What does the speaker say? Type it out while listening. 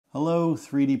Hello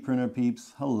 3D printer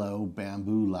peeps, hello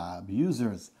Bambu Lab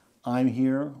users. I'm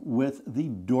here with the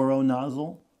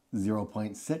Durozzle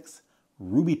 0.6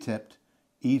 ruby tipped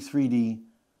E3D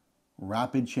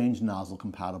rapid change nozzle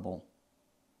compatible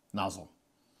nozzle.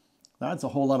 That's a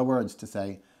whole lot of words to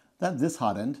say that this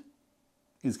hot end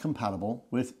is compatible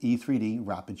with E3D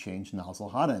rapid change nozzle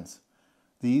hot ends.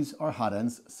 These are hot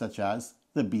ends such as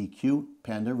the BiQu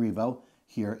Panda Revo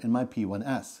here in my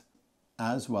P1S,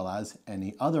 as well as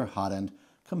any other hot end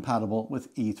compatible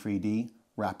with E3D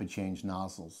rapid change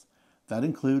nozzles. That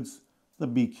includes the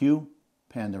BiQu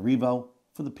Panda Revo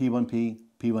for the P1P,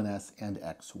 P1S, and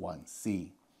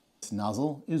X1C. This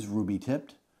nozzle is ruby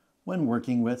tipped when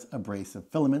working with abrasive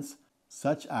filaments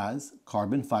such as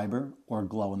carbon fiber or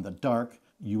glow in the dark.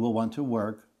 You will want to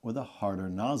work with a harder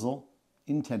nozzle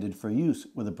intended for use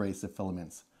with abrasive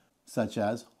filaments such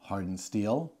as hardened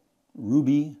steel,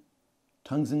 ruby,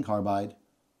 tungsten carbide,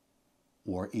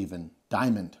 or even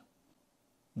diamond.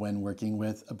 When working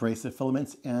with abrasive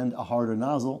filaments and a harder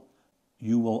nozzle,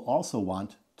 you will also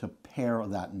want to pair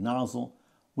that nozzle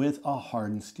with a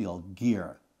hardened steel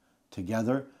gear.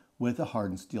 Together with a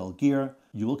hardened steel gear,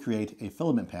 you will create a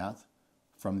filament path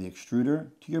from the extruder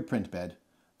to your print bed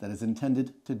that is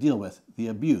intended to deal with the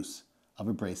abuse of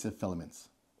abrasive filaments.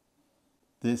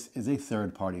 This is a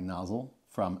third-party nozzle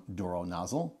from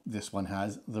Durozzle. This one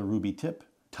has the ruby tip.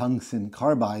 Tungsten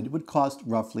carbide would cost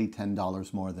roughly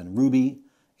 $10 more than ruby,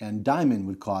 and diamond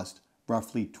would cost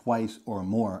roughly twice or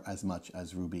more as much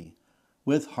as ruby,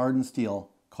 with hardened steel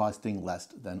costing less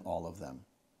than all of them.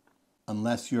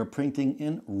 Unless you're printing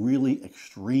in really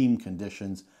extreme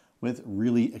conditions with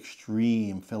really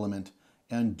extreme filament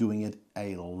and doing it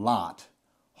a lot,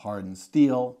 hardened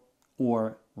steel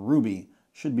or ruby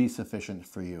should be sufficient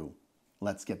for you.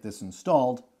 Let's get this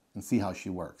installed and see how she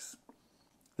works.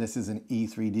 This is an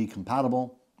E3D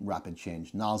compatible rapid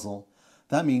change nozzle.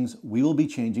 That means we will be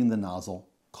changing the nozzle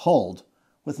cold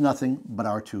with nothing but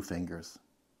our 2 fingers.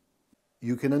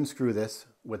 You can unscrew this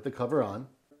with the cover on.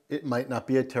 It might not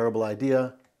be a terrible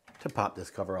idea to pop this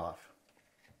cover off.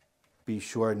 Be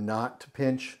sure not to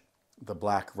pinch the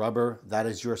black rubber. That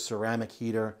is your ceramic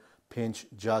heater. Pinch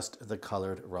just the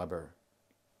colored rubber.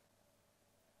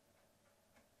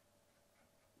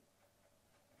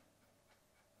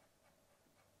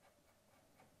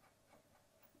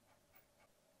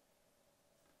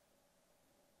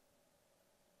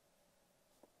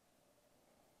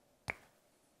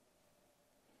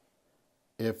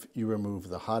 If you remove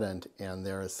the hot end and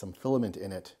there is some filament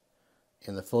in it,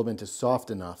 and the filament is soft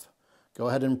enough, go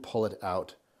ahead and pull it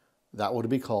out. That would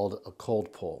be called a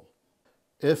cold pull.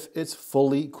 If it's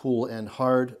fully cool and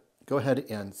hard, go ahead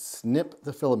and snip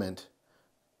the filament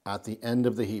at the end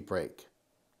of the heat break.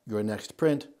 Your next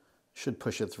print should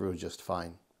push it through just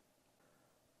fine.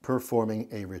 Performing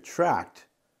a retract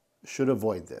should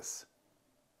avoid this.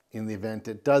 In the event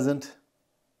it doesn't,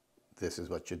 this is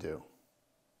what you do.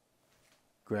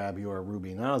 Grab your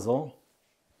ruby nozzle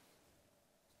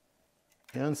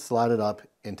and slide it up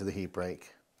into the heat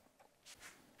break.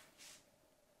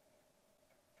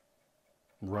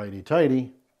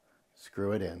 Righty-tighty,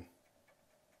 screw it in.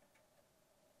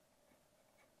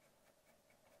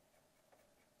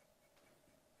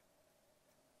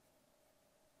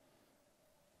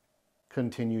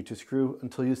 Continue to screw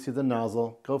until you see the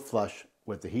nozzle go flush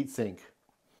with the heat sink.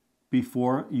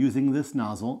 Before using this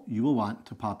nozzle, you will want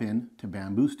to pop in to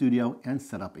Bambu Studio and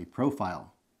set up a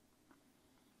profile.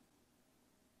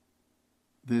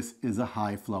 This is a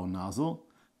high flow nozzle,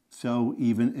 so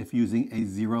even if using a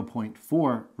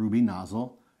 0.4 ruby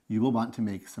nozzle, you will want to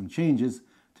make some changes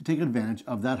to take advantage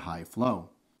of that high flow.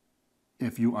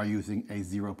 If you are using a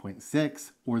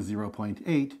 0.6 or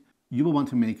 0.8, you will want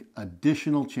to make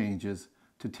additional changes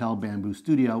to tell Bambu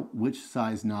Studio which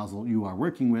size nozzle you are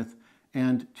working with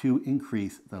and to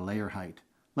increase the layer height.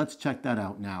 Let's check that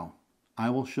out now. I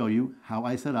will show you how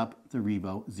I set up the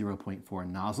Revo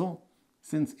 0.4 nozzle,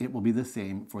 since it will be the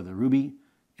same for the Ruby,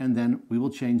 and then we will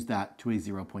change that to a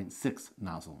 0.6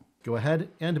 nozzle. Go ahead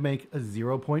and make a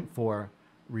 0.4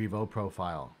 Revo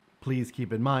profile. Please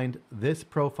keep in mind, this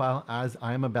profile, as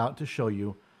I am about to show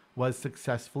you, was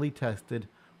successfully tested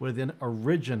with an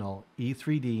original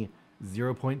E3D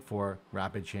 0.4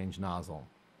 rapid change nozzle.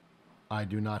 I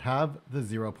do not have the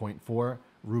 0.4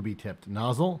 ruby tipped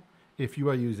nozzle. If you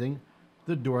are using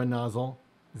the Durozzle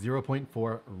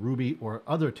 0.4 ruby or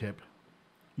other tip,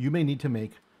 you may need to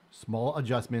make small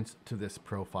adjustments to this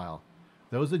profile.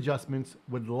 Those adjustments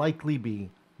would likely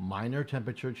be minor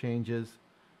temperature changes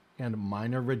and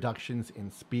minor reductions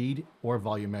in speed or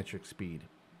volumetric speed.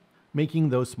 Making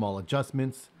those small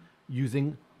adjustments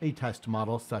using a test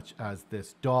model such as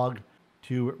this dog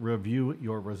to review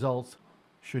your results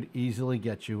should easily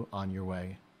get you on your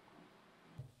way.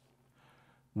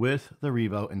 With the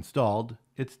Revo installed,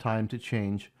 it's time to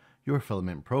change your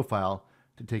filament profile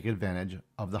to take advantage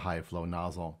of the high flow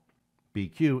nozzle.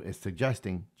 BiQu is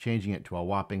suggesting changing it to a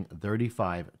whopping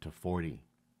 35 to 40.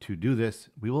 To do this,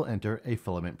 we will enter a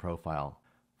filament profile.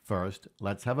 First,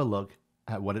 let's have a look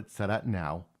at what it's set at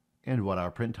now and what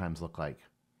our print times look like.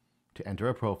 To enter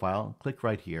a profile, click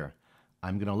right here.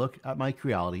 I'm going to look at my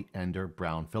Creality Ender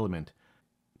Brown filament.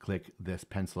 Click this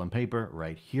pencil and paper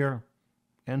right here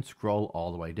and scroll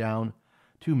all the way down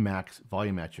to max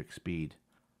volumetric speed.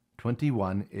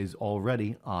 21 is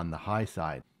already on the high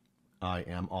side. I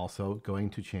am also going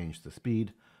to change the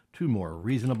speed to more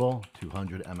reasonable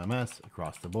 200 mms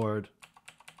across the board.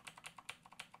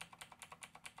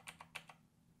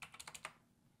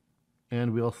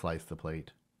 And we'll slice the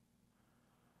plate.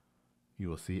 You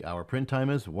will see our print time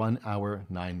is 1 hour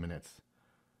 9 minutes.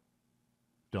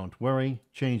 Don't worry,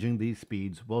 changing these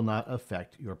speeds will not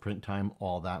affect your print time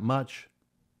all that much.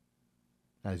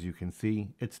 As you can see,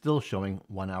 it's still showing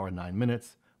 1 hour 9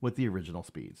 minutes with the original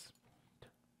speeds.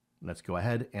 Let's go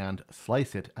ahead and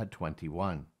slice it at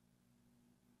 21.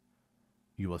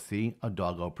 You will see a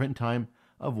doggo print time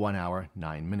of 1 hour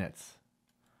 9 minutes.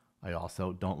 I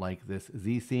also don't like this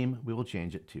Z seam. We will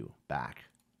change it to back.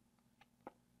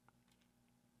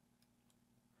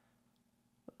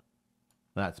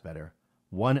 That's better.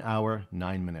 1 hour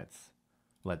 9 minutes.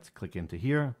 Let's click into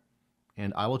here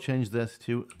and I will change this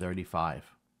to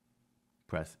 35.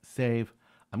 Press save.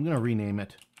 I'm going to rename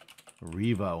it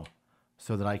Revo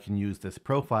so that I can use this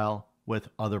profile with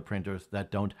other printers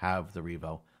that don't have the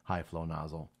Revo high flow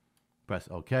nozzle. Press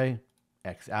OK,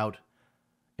 X out,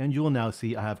 and you will now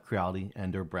see I have Creality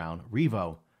Ender Brown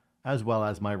Revo as well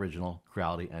as my original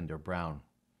Creality Ender Brown.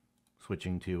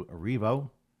 Switching to a Revo,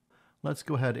 let's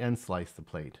go ahead and slice the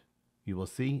plate. You will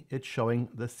see it's showing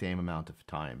the same amount of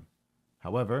time.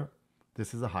 However,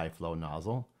 this is a high flow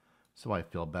nozzle, so I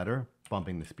feel better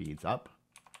bumping the speeds up.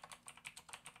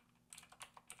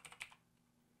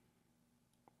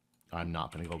 I'm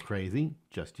not going to go crazy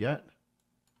just yet.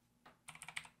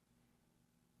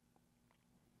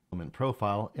 Filament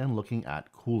profile and looking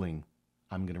at cooling.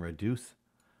 I'm going to reduce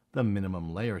the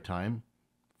minimum layer time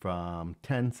from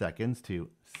 10 seconds to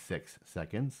 6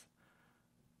 seconds.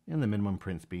 And the minimum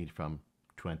print speed from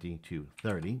 20 to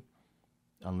 30.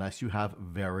 Unless you have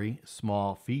very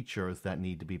small features that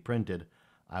need to be printed,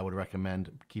 I would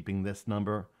recommend keeping this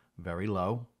number very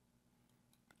low.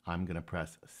 I'm going to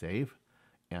press save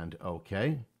and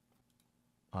OK.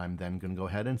 I'm then going to go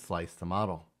ahead and slice the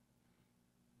model.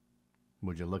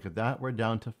 Would you look at that? We're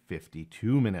down to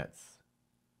 52 minutes.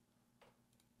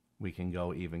 We can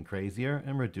go even crazier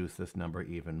and reduce this number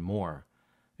even more.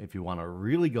 If you want to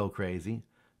really go crazy,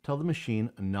 tell the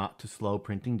machine not to slow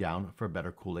printing down for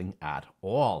better cooling at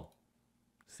all.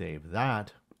 Save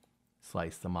that,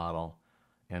 slice the model,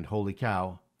 and holy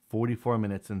cow, 44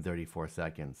 minutes and 34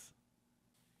 seconds.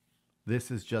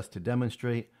 This is just to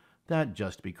demonstrate that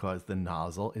just because the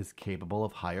nozzle is capable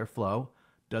of higher flow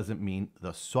doesn't mean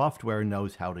the software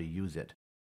knows how to use it.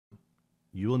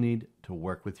 You will need to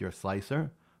work with your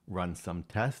slicer, run some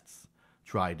tests,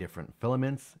 try different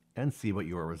filaments, and see what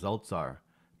your results are.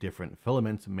 Different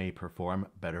filaments may perform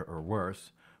better or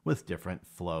worse with different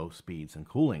flow speeds and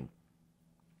cooling.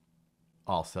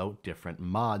 Also, different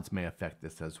mods may affect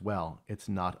this as well. It's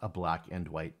not a black and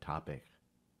white topic.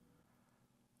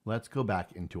 Let's go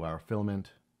back into our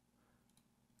filament.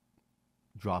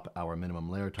 Drop our minimum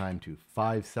layer time to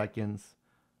 5 seconds.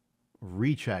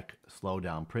 Recheck slow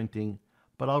down printing,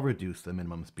 but I'll reduce the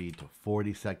minimum speed to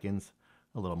 40 seconds.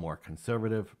 A little more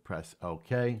conservative. Press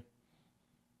OK.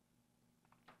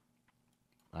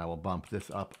 I will bump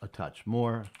this up a touch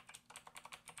more.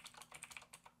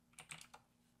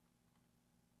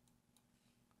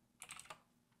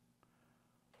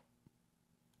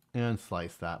 And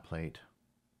slice that plate.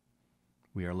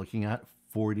 We are looking at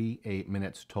 48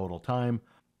 minutes total time.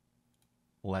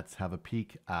 Let's have a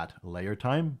peek at layer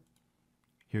time.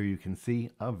 Here you can see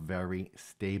a very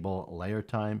stable layer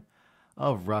time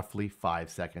of roughly 5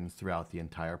 seconds throughout the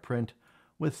entire print,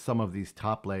 with some of these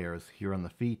top layers here on the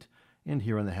feet and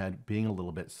here on the head being a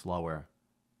little bit slower.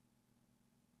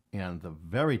 And the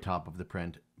very top of the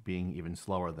print being even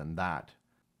slower than that.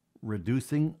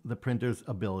 Reducing the printer's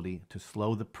ability to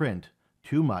slow the print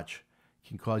too much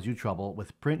can cause you trouble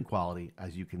with print quality.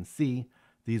 As you can see,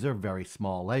 these are very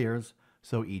small layers,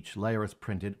 so each layer is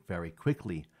printed very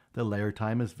quickly. The layer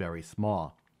time is very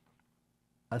small,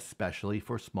 especially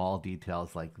for small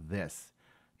details like this.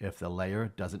 If the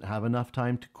layer doesn't have enough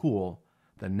time to cool,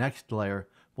 the next layer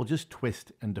will will just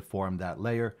twist and deform that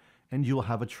layer, and you will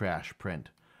have a trash print.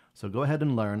 So go ahead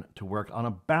and learn to work on a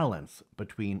balance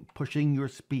between pushing your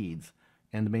speeds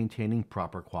and maintaining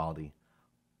proper quality.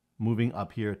 Moving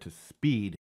up here to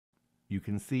speed, you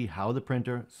can see how the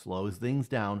printer slows things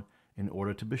down in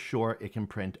order to be sure it can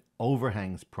print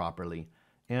overhangs properly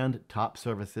and top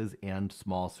surfaces and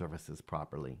small surfaces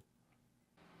properly.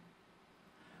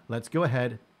 Let's go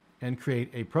ahead and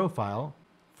create a profile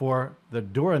for the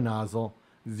Durozzle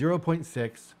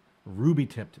 0.6 ruby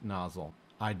tipped nozzle.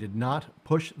 I did not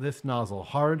push this nozzle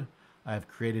hard. I have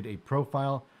created a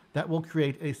profile that will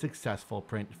create a successful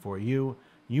print for you.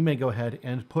 You may go ahead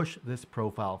and push this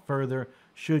profile further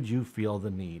should you feel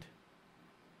the need.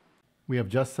 We have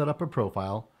just set up a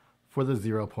profile for the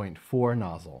 0.4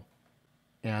 nozzle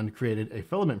and created a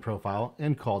filament profile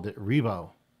and called it Revo.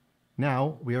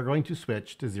 Now we are going to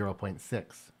switch to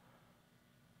 0.6.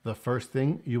 The first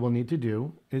thing you will need to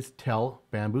do is tell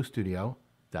Bambu Studio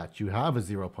that you have a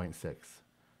 0.6.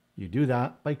 You do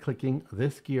that by clicking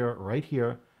this gear right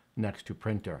here next to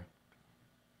printer.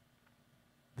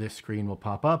 This screen will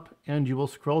pop up and you will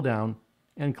scroll down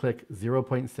and click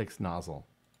 0.6 nozzle.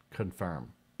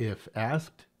 Confirm. If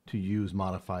asked to use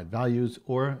modified values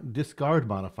or discard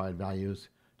modified values,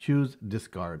 choose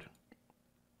discard.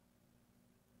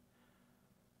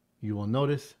 You will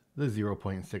notice the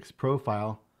 0.6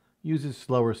 profile uses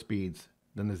slower speeds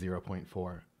than the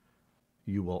 0.4.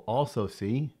 You will also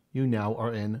see you now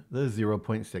are in the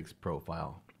 0.6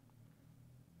 profile.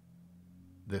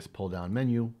 This pull-down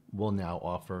menu will now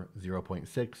offer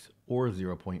 0.6 or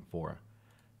 0.4.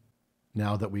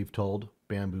 Now that we've told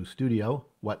Bambu Studio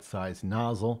what size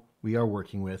nozzle we are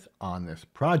working with on this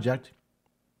project,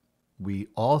 we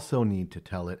also need to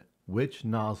tell it which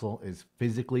nozzle is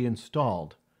physically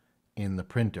installed in the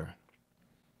printer.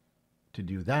 To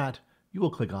do that, you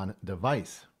will click on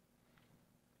Device.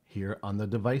 Here on the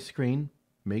device screen,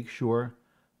 make sure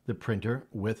the printer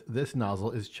with this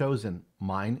nozzle is chosen.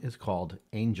 Mine is called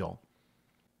Angel.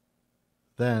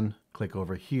 Then click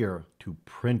over here to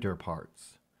Printer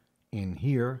Parts. In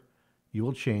here, you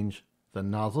will change the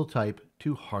nozzle type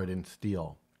to hardened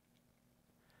steel.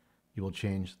 You will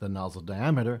change the nozzle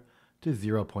diameter to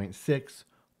 0.6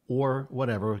 or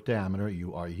whatever diameter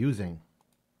you are using.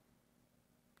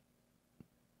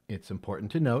 It's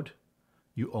important to note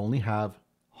you only have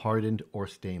hardened or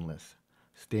stainless.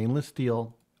 Stainless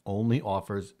steel only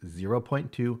offers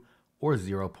 0.2 or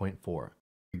 0.4.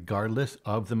 Regardless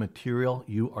of the material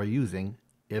you are using,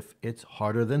 if it's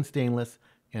harder than stainless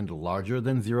and larger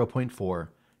than 0.4,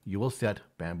 you will set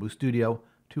Bambu Studio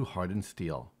to hardened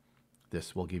steel.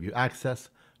 This will give you access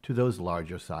to those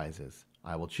larger sizes.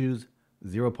 I will choose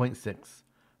 0.6,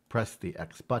 press the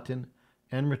X button,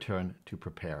 and return to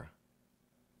prepare.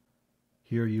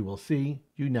 Here you will see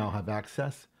you now have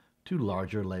access to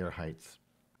larger layer heights.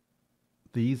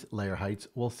 These layer heights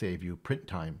will save you print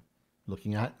time.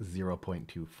 Looking at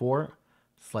 0.24,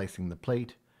 slicing the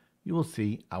plate, you will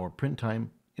see our print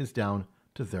time is down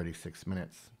to 36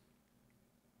 minutes.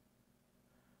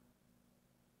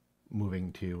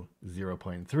 Moving to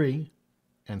 0.3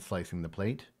 and slicing the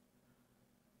plate,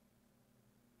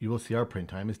 you will see our print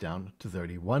time is down to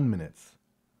 31 minutes.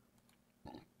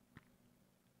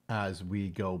 As we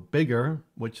go bigger,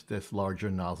 which this larger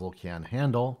nozzle can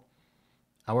handle,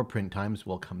 our print times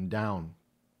will come down.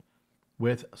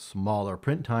 With smaller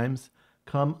print times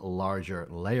come larger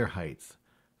layer heights.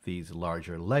 These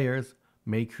larger layers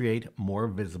may create more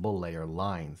visible layer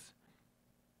lines.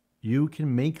 You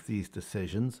can make these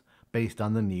decisions based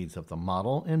on the needs of the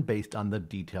model and based on the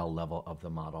detail level of the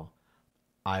model.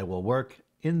 I will work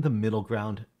in the middle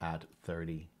ground at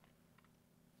 30.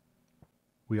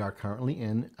 We are currently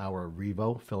in our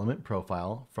Revo filament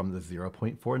profile from the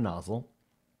 0.4 nozzle,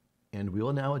 and we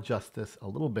will now adjust this a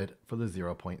little bit for the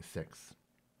 0.6.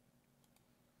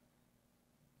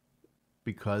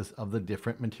 Because of the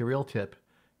different material tip,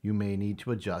 you may need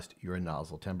to adjust your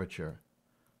nozzle temperature.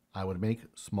 I would make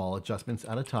small adjustments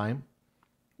at a time.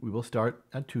 We will start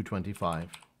at 225.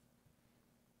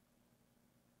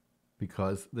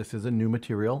 Because this is a new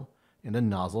material and a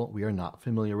nozzle we are not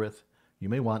familiar with, you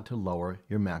may want to lower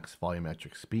your max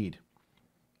volumetric speed.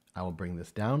 I will bring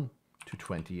this down to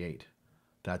 28.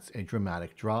 That's a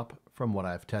dramatic drop from what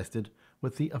I've tested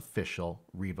with the official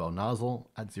Revo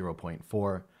nozzle at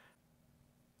 0.4.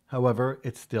 However,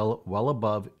 it's still well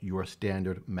above your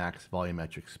standard max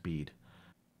volumetric speed.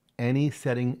 Any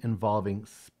setting involving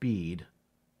speed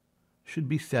should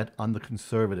be set on the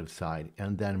conservative side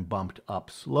and then bumped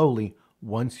up slowly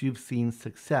once you've seen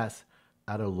success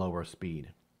at a lower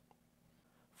speed.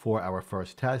 For our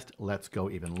first test, let's go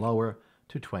even lower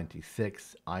to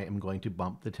 26. I am going to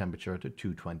bump the temperature to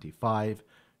 225.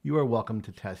 You are welcome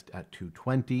to test at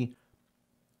 220.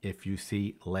 If you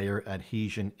see layer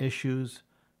adhesion issues,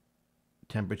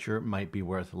 temperature might be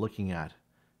worth looking at.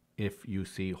 If you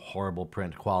see horrible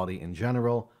print quality in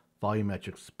general,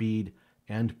 volumetric speed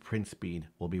and print speed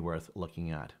will be worth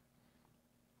looking at.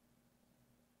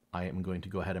 I am going to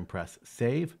go ahead and press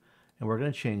save, and we're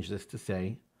going to change this to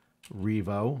say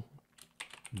Revo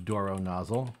Duro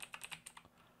Nozzle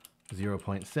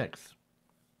 0.6.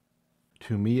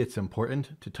 To me, it's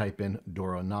important to type in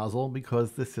Duro Nozzle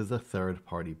because this is a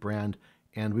third-party brand,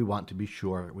 and we want to be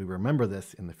sure we remember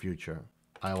this in the future.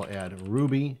 I will add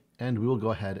Ruby, and we will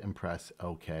go ahead and press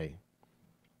OK.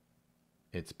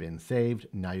 It's been saved.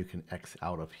 Now you can X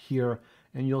out of here,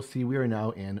 and you'll see we are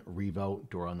now in Revo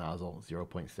Duro Nozzle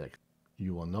 0.6.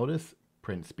 You will notice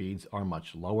print speeds are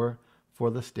much lower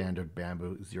for the standard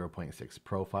Bambu 0.6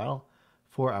 profile.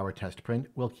 For our test print,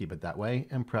 we'll keep it that way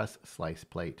and press Slice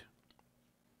Plate.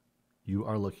 You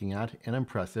are looking at an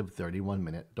impressive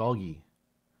 31-minute doggy.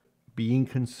 Being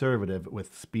conservative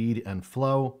with speed and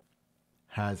flow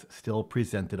has still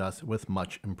presented us with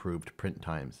much improved print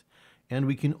times, and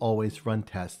we can always run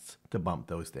tests to bump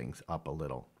those things up a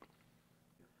little.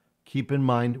 Keep in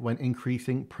mind when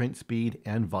increasing print speed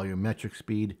and volumetric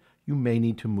speed, you may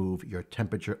need to move your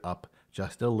temperature up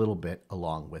just a little bit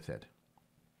along with it.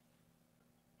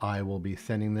 I will be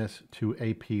sending this to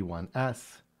a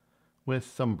P1S with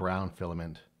some brown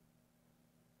filament.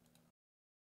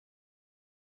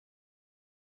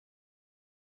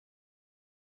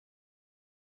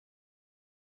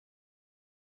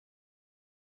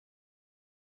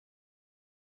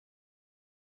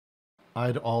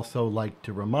 I'd also like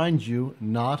to remind you,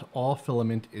 not all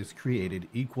filament is created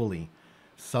equally.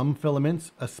 Some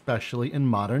filaments, especially in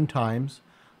modern times,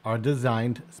 are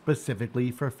designed specifically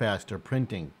for faster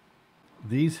printing.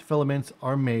 These filaments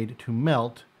are made to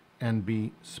melt and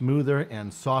be smoother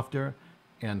and softer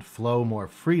and flow more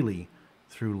freely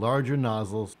through larger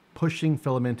nozzles, pushing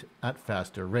filament at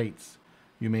faster rates.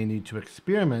 You may need to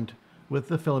experiment with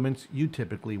the filaments you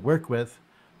typically work with,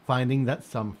 finding that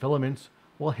some filaments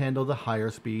will handle the higher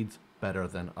speeds better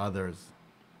than others.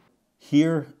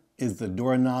 Here is the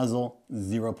Durozzle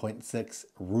 0.6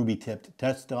 ruby tipped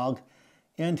test dog,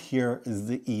 and here is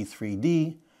the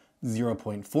E3D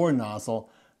 0.4 nozzle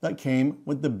that came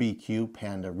with the BiQu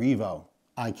Panda Revo.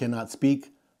 I cannot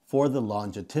speak for the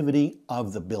longevity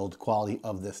of the build quality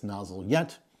of this nozzle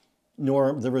yet,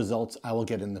 nor the results I will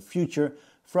get in the future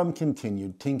from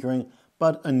continued tinkering,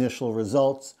 but initial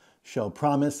results show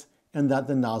promise and that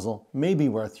the nozzle may be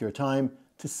worth your time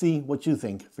to see what you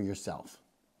think for yourself.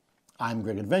 I'm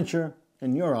Greg Adventure,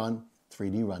 and you're on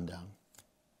 3D Rundown.